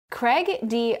Craig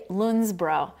D.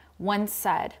 Lunsbrough once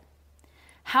said,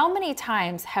 "How many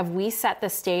times have we set the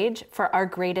stage for our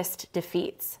greatest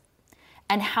defeats?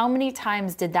 And how many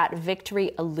times did that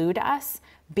victory elude us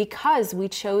because we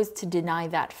chose to deny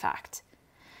that fact?"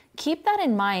 Keep that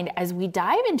in mind as we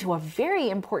dive into a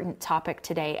very important topic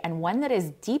today, and one that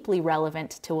is deeply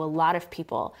relevant to a lot of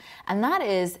people. And that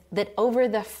is that over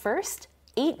the first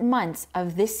 8 months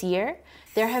of this year,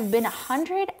 there have been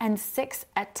 106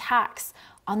 attacks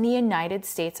on the United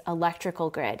States electrical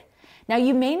grid. Now,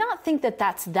 you may not think that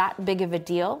that's that big of a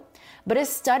deal, but a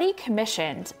study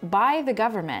commissioned by the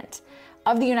government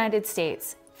of the United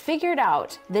States figured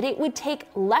out that it would take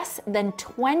less than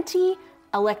 20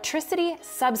 electricity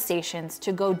substations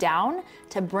to go down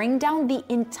to bring down the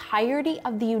entirety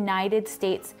of the United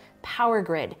States power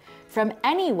grid from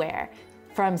anywhere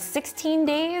from 16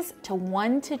 days to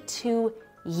 1 to 2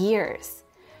 years.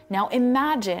 Now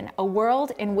imagine a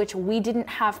world in which we didn't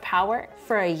have power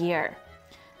for a year.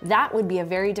 That would be a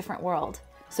very different world.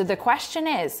 So the question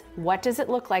is, what does it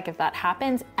look like if that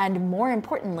happens? And more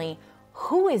importantly,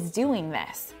 who is doing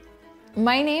this?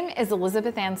 My name is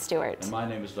Elizabeth Ann Stewart. And my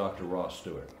name is Dr. Ross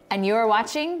Stewart. And you are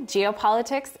watching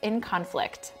Geopolitics in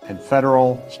Conflict. And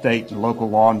federal, state, and local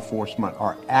law enforcement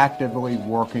are actively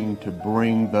working to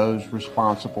bring those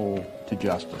responsible to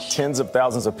justice. Tens of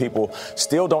thousands of people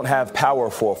still don't have power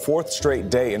for a fourth straight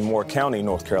day in Moore County,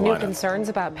 North Carolina. New concerns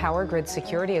about power grid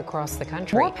security across the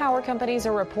country. More power companies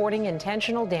are reporting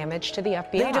intentional damage to the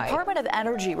FBI. The Department of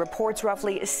Energy reports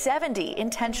roughly 70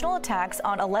 intentional attacks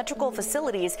on electrical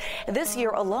facilities this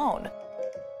year alone.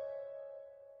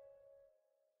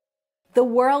 The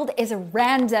world is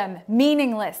random,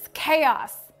 meaningless,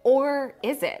 chaos, or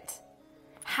is it?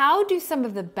 How do some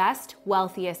of the best,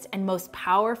 wealthiest, and most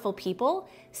powerful people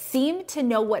seem to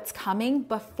know what's coming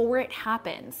before it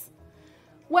happens?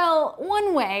 Well,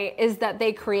 one way is that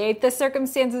they create the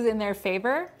circumstances in their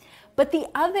favor, but the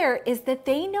other is that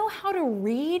they know how to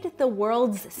read the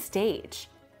world's stage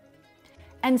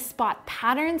and spot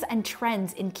patterns and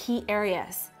trends in key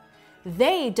areas.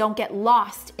 They don't get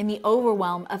lost in the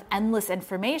overwhelm of endless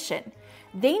information.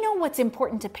 They know what's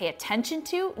important to pay attention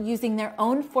to using their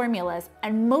own formulas,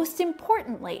 and most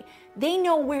importantly, they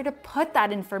know where to put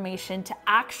that information to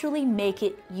actually make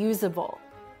it usable.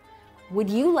 Would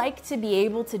you like to be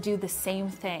able to do the same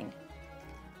thing?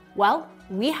 Well,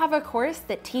 we have a course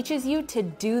that teaches you to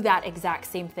do that exact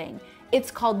same thing. It's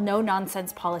called No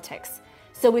Nonsense Politics.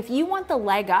 So if you want the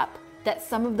leg up that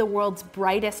some of the world's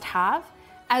brightest have,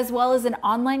 as well as an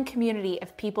online community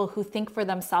of people who think for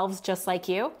themselves just like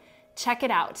you, check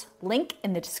it out. Link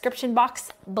in the description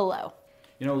box below.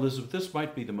 You know, Elizabeth, this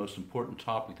might be the most important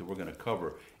topic that we're going to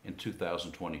cover in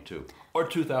 2022 or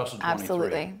 2023.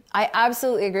 Absolutely. I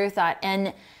absolutely agree with that.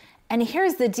 And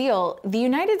here's the deal. The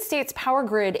United States power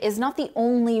grid is not the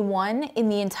only one in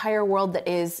the entire world that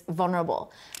is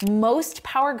vulnerable. Most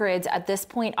power grids at this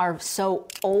point are so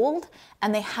old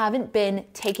and they haven't been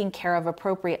taken care of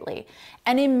appropriately.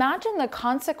 And imagine the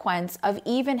consequence of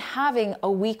even having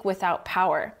a week without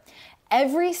power.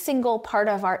 Every single part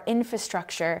of our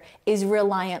infrastructure is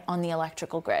reliant on the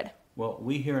electrical grid. Well,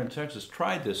 we here in Texas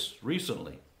tried this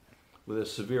recently with a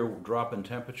severe drop in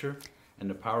temperature, and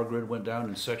the power grid went down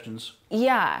in sections.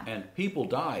 Yeah. And people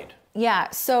died. Yeah,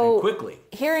 so and quickly.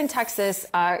 Here in Texas,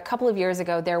 a couple of years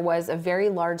ago, there was a very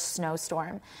large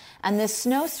snowstorm. And this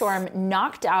snowstorm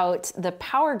knocked out the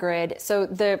power grid. So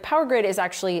the power grid is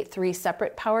actually 3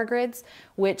 separate power grids,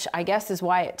 which I guess is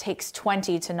why it takes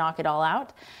 20 to knock it all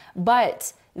out.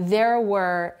 But there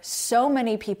were so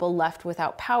many people left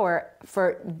without power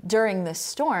during this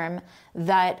storm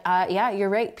that, yeah, you're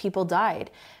right, people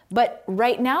died. But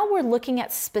right now we're looking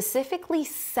at specifically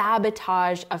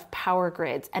sabotage of power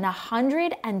grids, and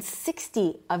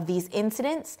 160 of these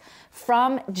incidents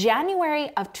from January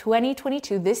of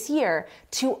 2022, this year,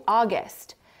 to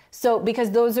August. So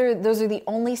because those are the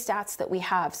only stats that we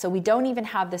have. So we don't even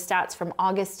have the stats from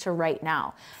August to right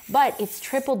now. But it's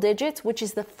triple digits, which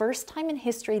is the first time in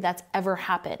history that's ever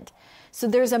happened. So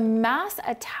there's a mass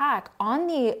attack on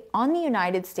the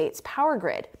United States power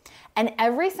grid. And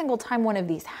every single time one of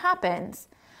these happens,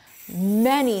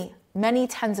 many, many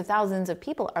tens of thousands of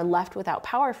people are left without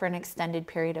power for an extended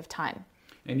period of time.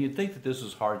 And you'd think that this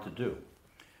is hard to do,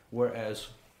 whereas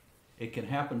it can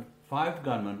happen. 5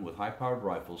 gunmen with high-powered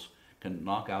rifles can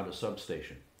knock out a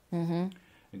substation,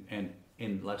 and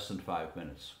in less than 5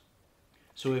 minutes.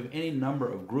 So if any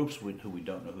number of groups who we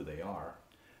don't know who they are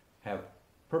have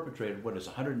perpetrated,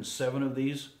 107 of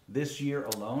these this year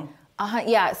alone?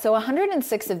 Yeah, so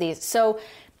 106 of these. So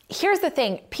here's the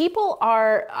thing. People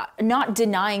are not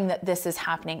denying that this is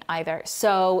happening either.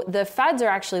 So the feds are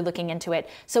actually looking into it.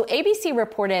 So ABC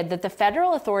reported that the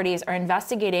federal authorities are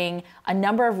investigating a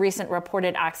number of recent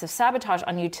reported acts of sabotage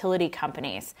on utility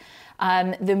companies.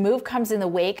 The move comes in the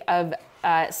wake of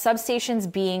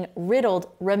substations being riddled.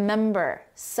 Remember,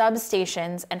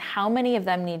 substations and how many of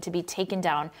them need to be taken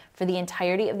down for the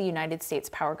entirety of the United States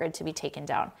power grid to be taken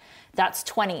down. That's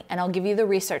 20, and I'll give you the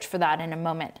research for that in a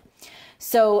moment.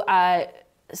 So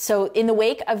in the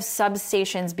wake of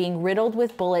substations being riddled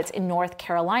with bullets in North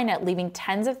Carolina, leaving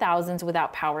tens of thousands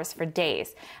without powers for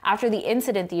days. After the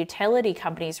incident, the utility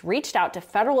companies reached out to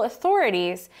federal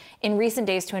authorities in recent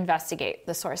days to investigate,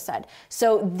 the source said.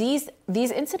 So these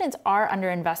incidents are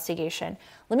under investigation.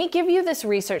 Let me give you this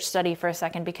research study for a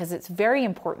second because it's very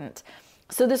important.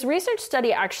 So this research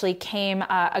study actually came,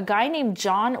 a guy named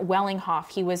John Wellinghoff,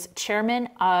 he was chairman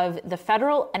of the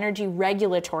Federal Energy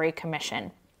Regulatory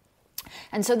Commission.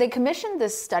 And so they commissioned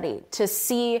this study to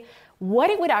see what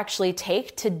it would actually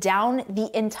take to down the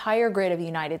entire grid of the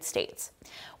United States.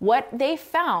 What they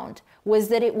found was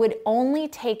that it would only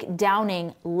take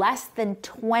downing less than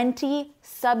 20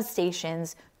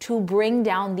 substations to bring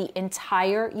down the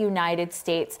entire United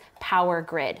States power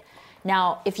grid.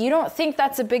 Now, if you don't think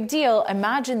that's a big deal,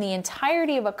 imagine the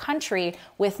entirety of a country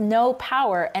with no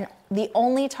power, and the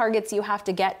only targets you have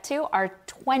to get to are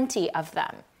 20 of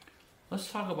them.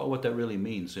 Let's talk about what that really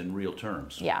means in real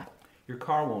terms. Yeah. Your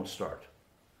car won't start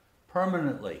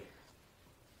permanently.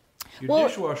 Your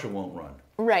dishwasher won't run.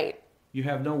 Right. You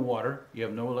have no water, you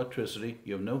have no electricity,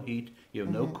 you have no heat, you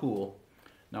have no cool.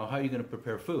 Now, how are you going to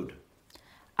prepare food?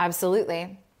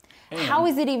 Absolutely. And how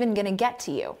is it even going to get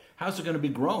to you? How's it going to be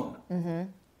grown?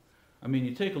 I mean,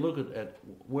 you take a look at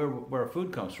where our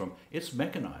food comes from. It's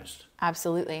mechanized.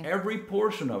 Absolutely. Every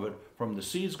portion of it, from the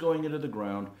seeds going into the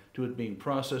ground to it being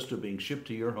processed to being shipped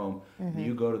to your home,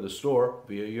 you go to the store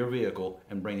via your vehicle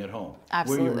and bring it home.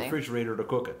 Absolutely. Where your refrigerator to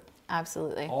cook it.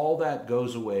 Absolutely. All that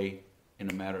goes away in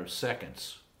a matter of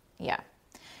seconds. Yeah.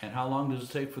 And how long does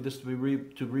it take for this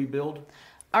to rebuild?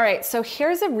 All right, so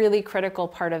here's a really critical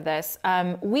part of this.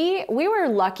 We were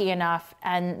lucky enough,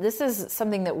 and this is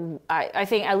something that I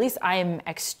think, at least I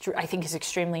think is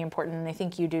extremely important, and I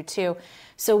think you do too.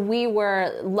 So we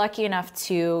were lucky enough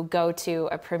to go to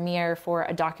a premiere for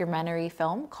a documentary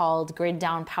film called Grid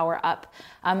Down, Power Up,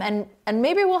 and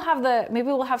maybe we'll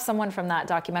have someone from that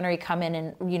documentary come in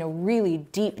and really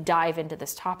deep dive into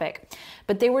this topic.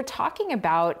 But they were talking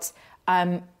about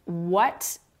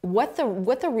what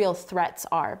the real threats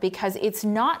are, because it's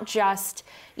not just,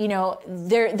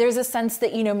 there's a sense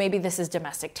that, maybe this is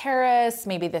domestic terrorists,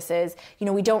 maybe this is,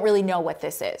 we don't really know what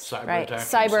this is,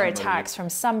 Cyber attacks from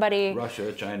somebody.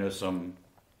 Russia, China,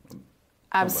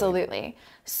 Absolutely.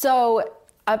 So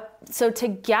to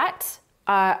get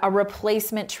a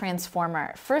replacement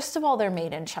transformer, first of all, they're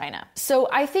made in China. So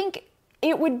I think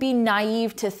it would be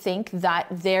naive to think that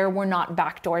there were not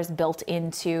backdoors built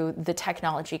into the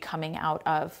technology coming out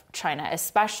of China,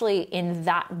 especially in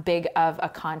that big of a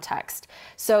context.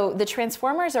 So the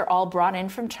transformers are all brought in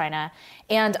from China,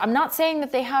 and I'm not saying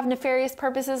that they have nefarious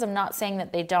purposes, I'm not saying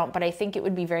that they don't, but I think it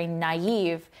would be very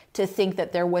naive to think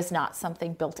that there was not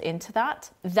something built into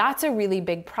that. That's a really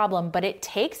big problem, but it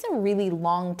takes a really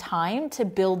long time to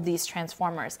build these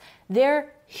transformers.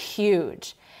 They're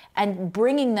huge. And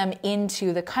bringing them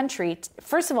into the country,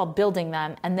 first of all, building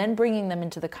them and then bringing them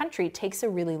into the country takes a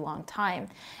really long time.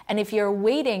 And if you're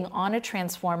waiting on a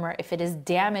transformer, if it is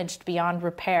damaged beyond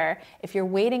repair, if you're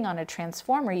waiting on a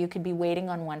transformer, you could be waiting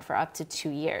on one for up to 2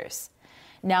 years.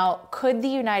 Now, could the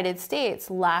United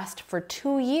States last for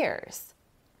 2 years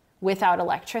without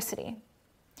electricity?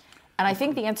 And I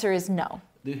think the answer is no.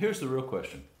 Here's the real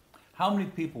question. How many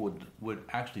people would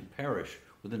actually perish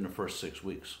within the first 6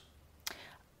 weeks?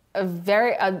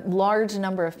 A large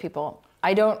number of people.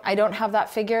 I don't have that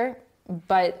figure,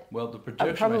 but well, the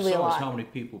projection probably I saw a lot. is how many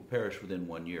people perish within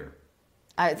 1 year.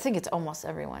 I think it's almost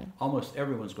everyone. Almost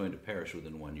everyone's going to perish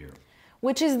within 1 year.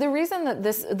 Which is the reason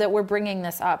that we're bringing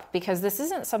this up, because this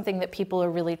isn't something that people are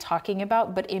really talking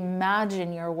about. But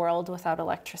imagine your world without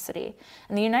electricity.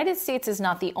 And the United States is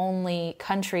not the only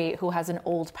country who has an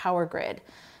old power grid.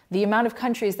 The amount of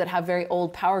countries that have very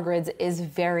old power grids is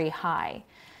very high.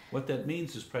 What that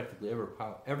means is practically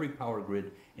every power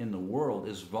grid in the world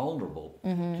is vulnerable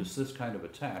to this kind of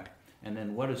attack. And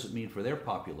then what does it mean for their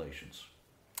populations?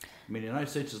 I mean, the United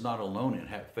States is not alone in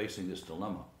facing this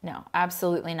dilemma. No,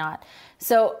 absolutely not.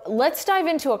 So let's dive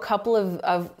into a couple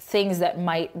of things that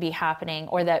might be happening,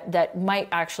 or that might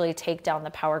actually take down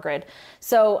the power grid.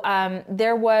 So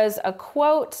there was a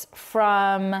quote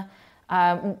from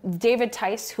David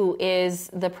Tice, who is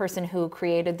the person who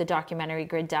created the documentary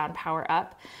Grid Down, Power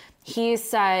Up, he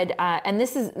said, and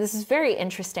this is very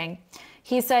interesting.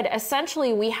 He said,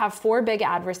 essentially, we have 4 big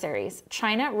adversaries: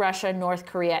 China, Russia, North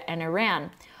Korea, and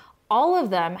Iran. All of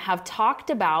them have talked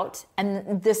about,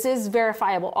 and this is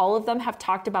verifiable, all of them have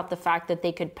talked about the fact that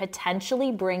they could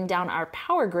potentially bring down our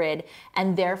power grid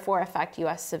and therefore affect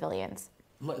U.S. civilians.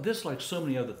 This, like so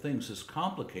many other things, is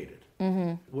complicated.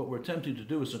 What we're attempting to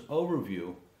do is an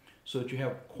overview so that you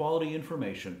have quality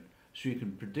information so you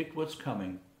can predict what's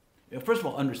coming. First of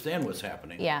all, understand what's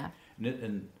happening. Yeah.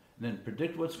 And then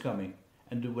predict what's coming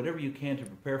and do whatever you can to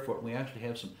prepare for it. And we actually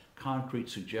have some concrete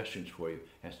suggestions for you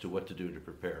as to what to do to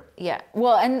prepare. Yeah,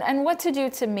 well, and what to do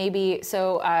to maybe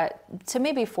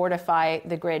fortify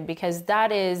the grid, because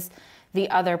that is the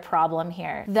other problem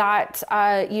here. That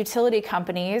utility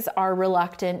companies are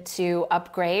reluctant to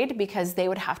upgrade because they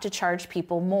would have to charge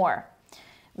people more,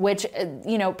 which,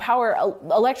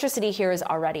 electricity here is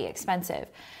already expensive.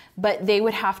 But they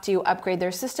would have to upgrade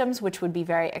their systems, which would be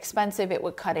very expensive. It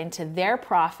would cut into their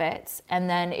profits. And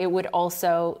then it would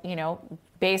also,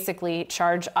 basically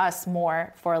charge us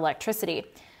more for electricity.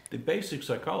 The basic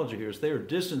psychology here is they are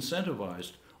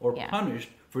disincentivized or punished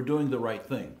for doing the right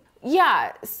thing.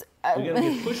 Yeah. You're going to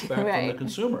get pushback from the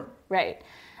consumer. Right.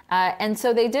 And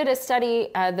so they did a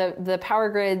study, the power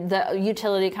grid, the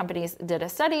utility companies did a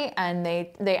study, and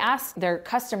they asked their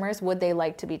customers, would they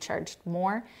like to be charged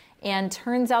more? And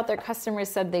turns out their customers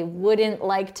said they wouldn't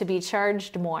like to be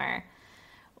charged more.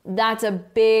 That's a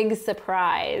big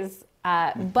surprise.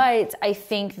 But I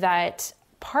think that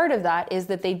part of that is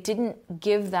that they didn't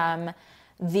give them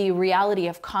the reality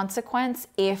of consequence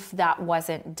if that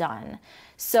wasn't done.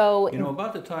 So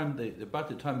about the time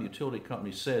the utility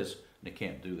company says, and they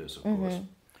can't do this, of course,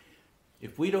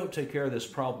 if we don't take care of this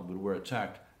problem when we're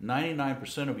attacked,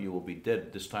 99% of you will be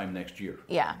dead this time next year.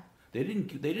 Yeah. They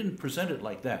didn't present it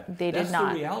like that. That's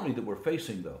the reality that we're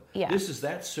facing, though. Yeah. This is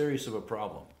that serious of a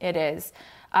problem. It is.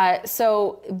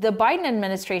 So the Biden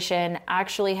administration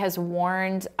actually has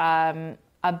warned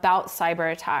about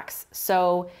cyber attacks.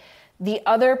 So the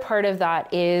other part of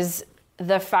that is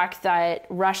the fact that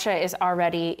Russian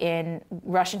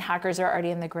hackers are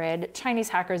already in the grid, Chinese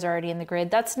hackers are already in the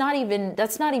grid. That's not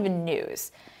even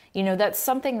news. That's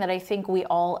something that I think we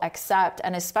all accept,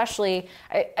 and especially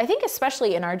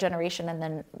in our generation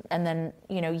and then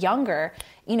younger,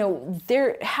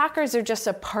 hackers are just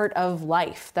a part of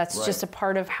life. That's just a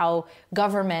part of how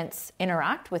governments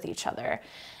interact with each other.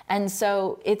 And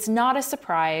so it's not a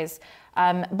surprise,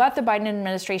 but the Biden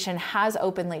administration has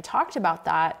openly talked about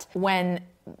that when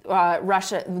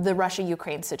the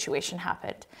Russia-Ukraine situation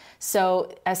happened.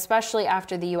 So especially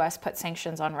after the U.S. put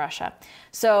sanctions on Russia.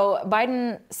 So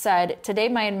Biden said, today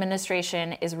my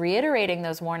administration is reiterating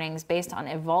those warnings based on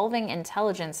evolving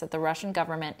intelligence that the Russian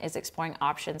government is exploring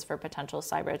options for potential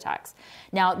cyber attacks.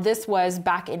 Now, this was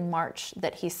back in March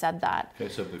that he said that. Okay,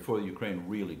 so before Ukraine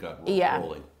really got rolling.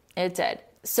 Yeah, it did.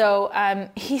 So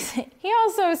he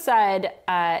also said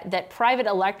that private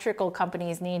electrical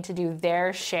companies need to do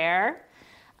their share.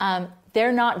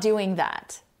 They're not doing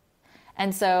that.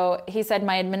 And so he said,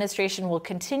 my administration will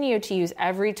continue to use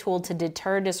every tool to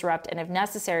deter, disrupt, and if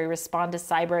necessary, respond to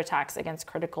cyber attacks against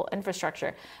critical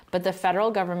infrastructure. But the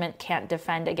federal government can't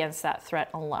defend against that threat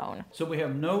alone. So we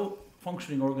have no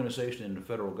functioning organization in the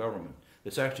federal government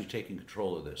that's actually taking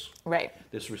control of this. Right.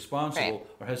 That's responsible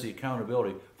or has the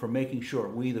accountability for making sure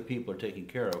we, the people, are taken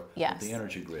care of with the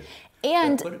energy grid.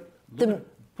 And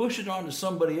push it on to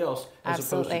somebody else as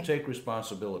Absolutely. opposed to take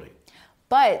responsibility.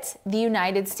 But the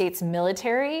United States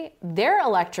military, their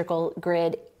electrical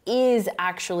grid is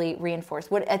actually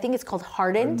reinforced. What I think it's called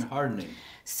hardened. Hardening.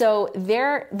 So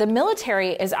the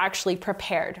military is actually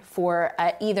prepared for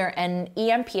either an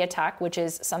EMP attack, which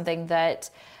is something that,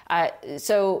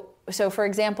 so for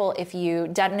example, if you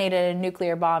detonated a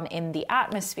nuclear bomb in the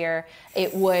atmosphere,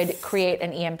 it would create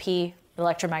an EMP,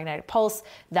 electromagnetic pulse,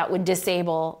 that would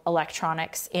disable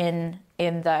electronics in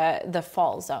the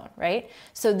fall zone, right?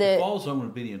 So the fall zone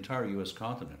would be the entire U.S.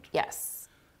 continent. Yes.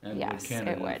 And yes, would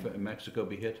Canada and Mexico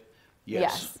be hit?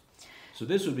 Yes. So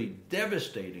this would be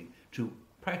devastating to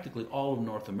practically all of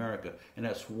North America, and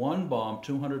that's one bomb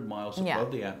 200 miles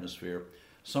above the atmosphere,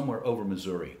 somewhere over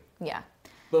Missouri. Yeah.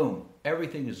 Boom.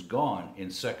 Everything is gone in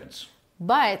seconds.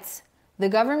 But the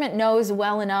government knows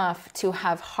well enough to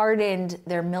have hardened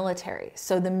their military.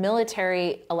 So the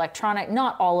military electronic,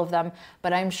 not all of them,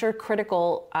 but I'm sure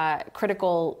critical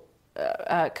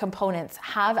components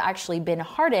have actually been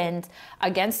hardened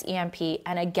against EMP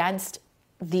and against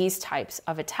these types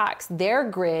of attacks. Their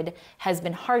grid has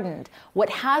been hardened. What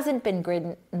hasn't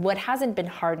been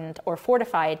hardened or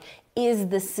fortified is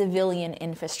the civilian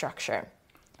infrastructure.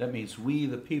 That means we,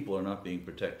 the people, are not being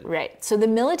protected. Right. So the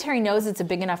military knows it's a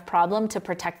big enough problem to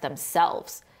protect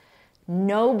themselves.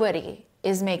 Nobody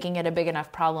is making it a big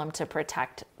enough problem to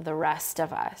protect the rest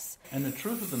of us. And the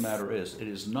truth of the matter is, it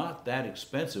is not that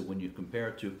expensive when you compare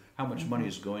it to how much money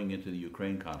is going into the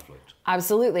Ukraine conflict.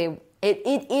 Absolutely.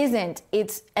 It isn't.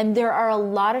 And there are a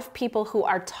lot of people who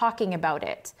are talking about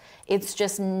it. It's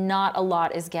just not a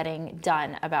lot is getting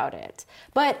done about it.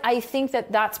 But I think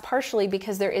that that's partially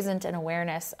because there isn't an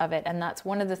awareness of it. And that's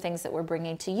one of the things that we're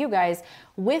bringing to you guys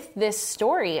with this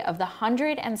story of the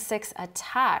 106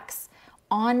 attacks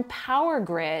on power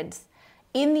grids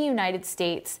in the United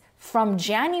States from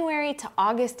January to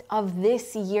August of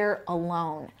this year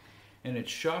alone. And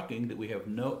it's shocking that we have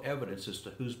no evidence as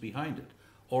to who's behind it.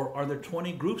 Or are there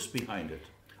 20 groups behind it?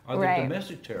 Are there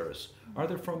domestic terrorists? Are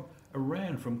there from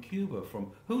Iran, from Cuba,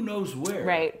 from who knows where?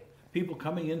 Right. People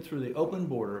coming in through the open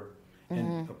border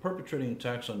and perpetrating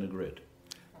attacks on the grid.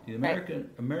 The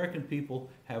American people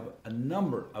have a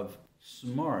number of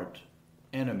smart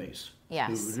enemies who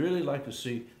would really like to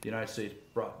see the United States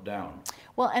brought down.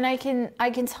 Well, and I can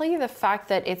tell you the fact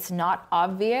that it's not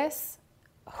obvious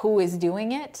who is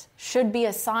doing it should be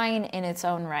a sign in its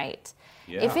own right.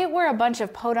 Yeah. If it were a bunch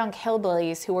of podunk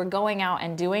hillbillies who were going out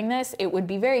and doing this, it would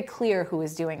be very clear who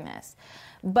is doing this.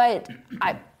 But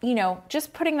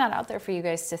just putting that out there for you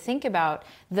guys to think about,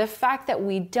 the fact that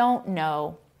we don't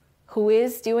know who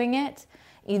is doing it.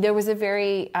 There was a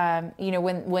very,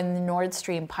 when the Nord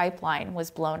Stream pipeline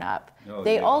was blown up,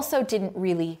 they also didn't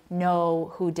really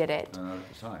know who did it. Not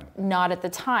at the time. Not at the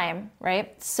time,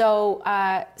 right? So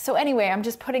anyway, I'm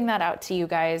just putting that out to you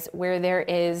guys. Where there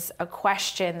is a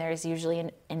question, there's usually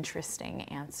an interesting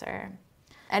answer.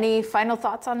 Any final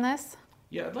thoughts on this?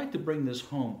 Yeah, I'd like to bring this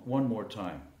home one more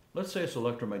time. Let's say it's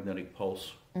electromagnetic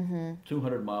pulse,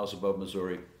 200 miles above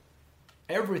Missouri.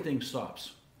 Everything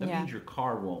stops. That means your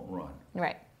car won't run.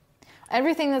 Right.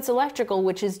 Everything that's electrical,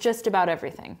 which is just about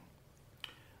everything.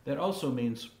 That also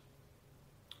means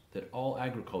that all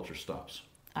agriculture stops.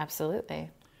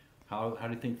 Absolutely. How do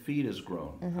you think feed is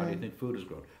grown? How do you think food is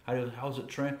grown? How's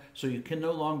it so you can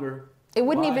no longer It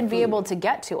wouldn't even food. be able to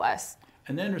get to us.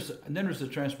 And then there's the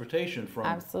transportation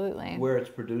from where it's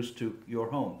produced to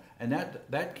your home. And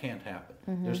that can't happen.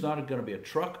 There's not going to be a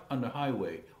truck on the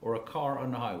highway or a car on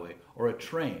the highway or a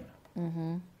train.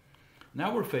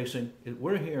 Now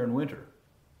we're here in winter.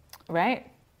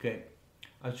 Right. Okay.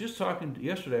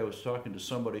 Yesterday I was talking to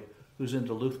somebody who's in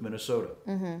Duluth, Minnesota.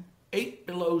 8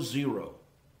 below zero.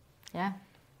 Yeah.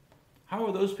 How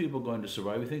are those people going to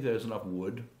survive? You think there's enough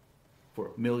wood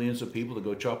for millions of people to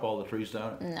go chop all the trees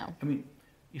down? No. I mean,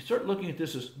 you start looking at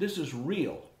this is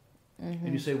real.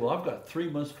 And you say, well, I've got 3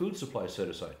 months food supply set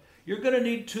aside. You're going to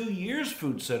need 2 years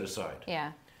food set aside.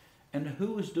 Yeah. And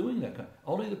who is doing that?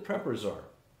 Only the preppers are.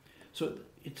 So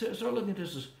start looking at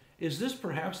this is this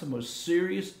perhaps the most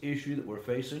serious issue that we're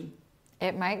facing?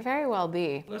 It might very well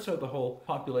be. Let's have the whole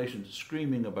population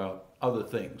screaming about other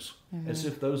things, as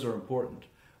if those are important,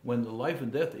 when the life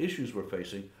and death issues we're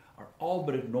facing are all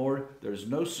but ignored. There's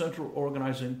no central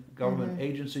organizing government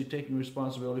agency taking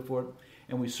responsibility for it,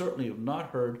 and we certainly have not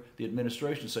heard the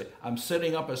administration say, I'm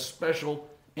setting up a special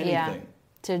anything.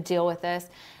 To deal with this.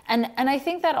 And I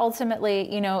think that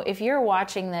ultimately, if you're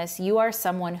watching this, you are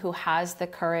someone who has the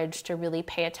courage to really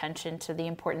pay attention to the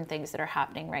important things that are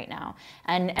happening right now.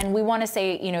 And we want to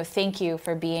say, thank you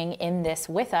for being in this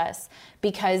with us,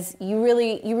 because you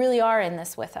really are in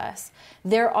this with us.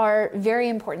 There are very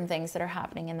important things that are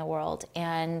happening in the world,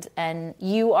 and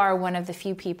you are one of the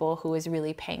few people who is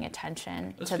really paying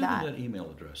attention Let's to give that. them that email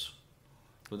address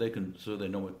so they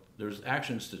know what there's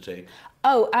actions to take.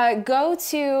 Go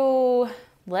to,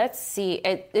 let's see,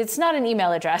 it's not an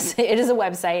email address, it is a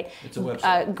website. It's a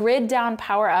website.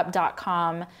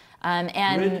 Griddownpowerup.com. And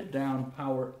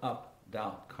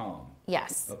Griddownpowerup.com.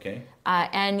 Yes. Okay.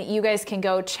 And you guys can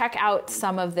go check out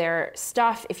some of their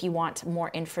stuff if you want more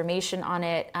information on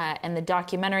it. And the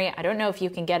documentary, I don't know if you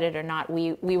can get it or not.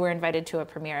 We were invited to a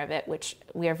premiere of it, which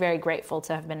we are very grateful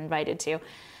to have been invited to.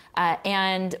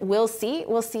 And we'll see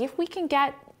if we can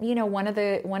get one of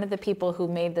the people who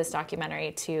made this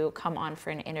documentary to come on for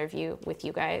an interview with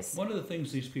you guys. One of the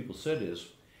things these people said is,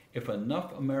 if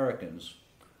enough Americans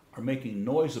are making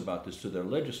noise about this to their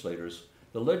legislators,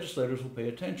 the legislators will pay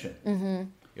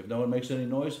attention. If no one makes any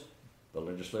noise, the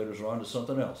legislators are on to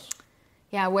something else.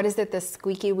 Yeah, what is it? The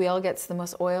squeaky wheel gets the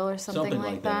most oil or something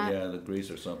like that? Yeah, the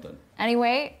grease or something.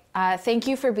 Anyway, thank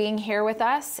you for being here with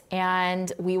us,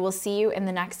 and we will see you in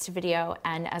the next video.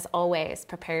 And as always,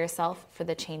 prepare yourself for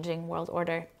the changing world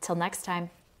order. Till next time,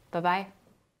 bye-bye.